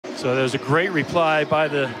So there's a great reply by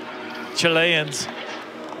the Chileans.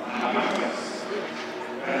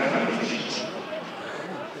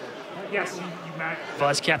 Yes.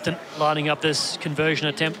 Vice captain lining up this conversion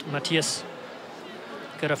attempt, Matias.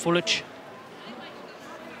 Garafulic.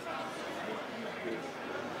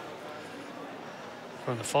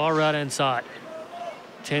 From the far right-hand side.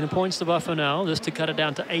 10 points to buffer now, just to cut it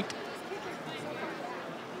down to 8.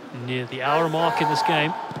 Near the hour mark in this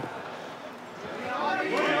game.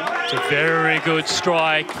 It's a very good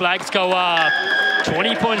strike. Flags go up.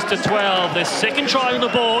 20 points to 12. Their second try on the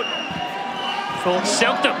board for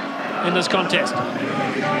SELKNAM in this contest.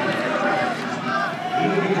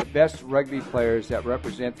 The best rugby players that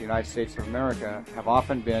represent the United States of America have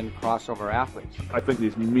often been crossover athletes. I think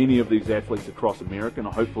there's many of these athletes across America, and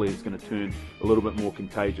hopefully it's going to turn a little bit more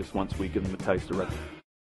contagious once we give them a taste of rugby.